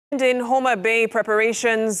In Homa Bay,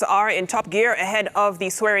 preparations are in top gear ahead of the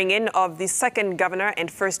swearing-in of the second governor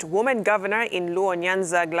and first woman governor in Luo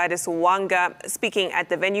Nyanza, Gladys Wanga. Speaking at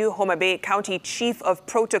the venue, Homa Bay County Chief of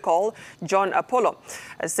Protocol, John Apolo,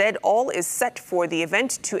 said all is set for the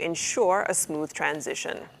event to ensure a smooth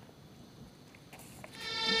transition.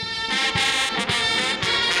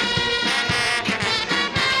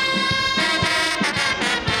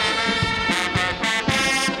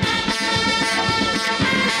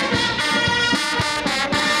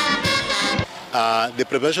 The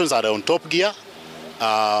preparations are on top gear.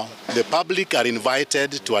 The public are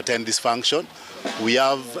invited to attend this function. We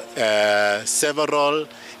have several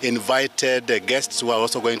invited guests who are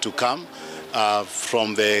also going to come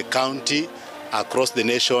from the county, across the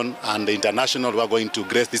nation, and the international who are going to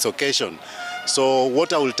grace this occasion. So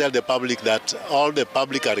what I will tell the public that all the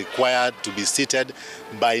public are required to be seated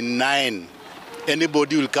by 9.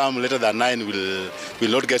 Anybody who will come later than 9 will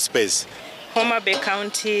not get space. Homa Bay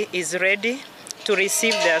County is ready to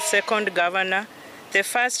receive their second governor, the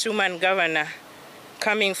first woman governor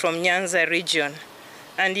coming from Nyanza region.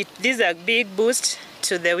 And this is a big boost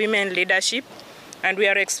to the women leadership. And we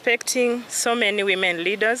are expecting so many women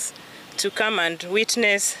leaders to come and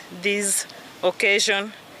witness this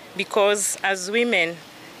occasion, because as women,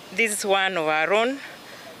 this is one of our own.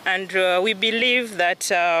 And we believe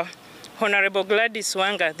that Honorable Gladys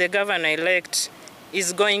Wanga, the governor-elect,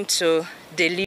 is going to deliver.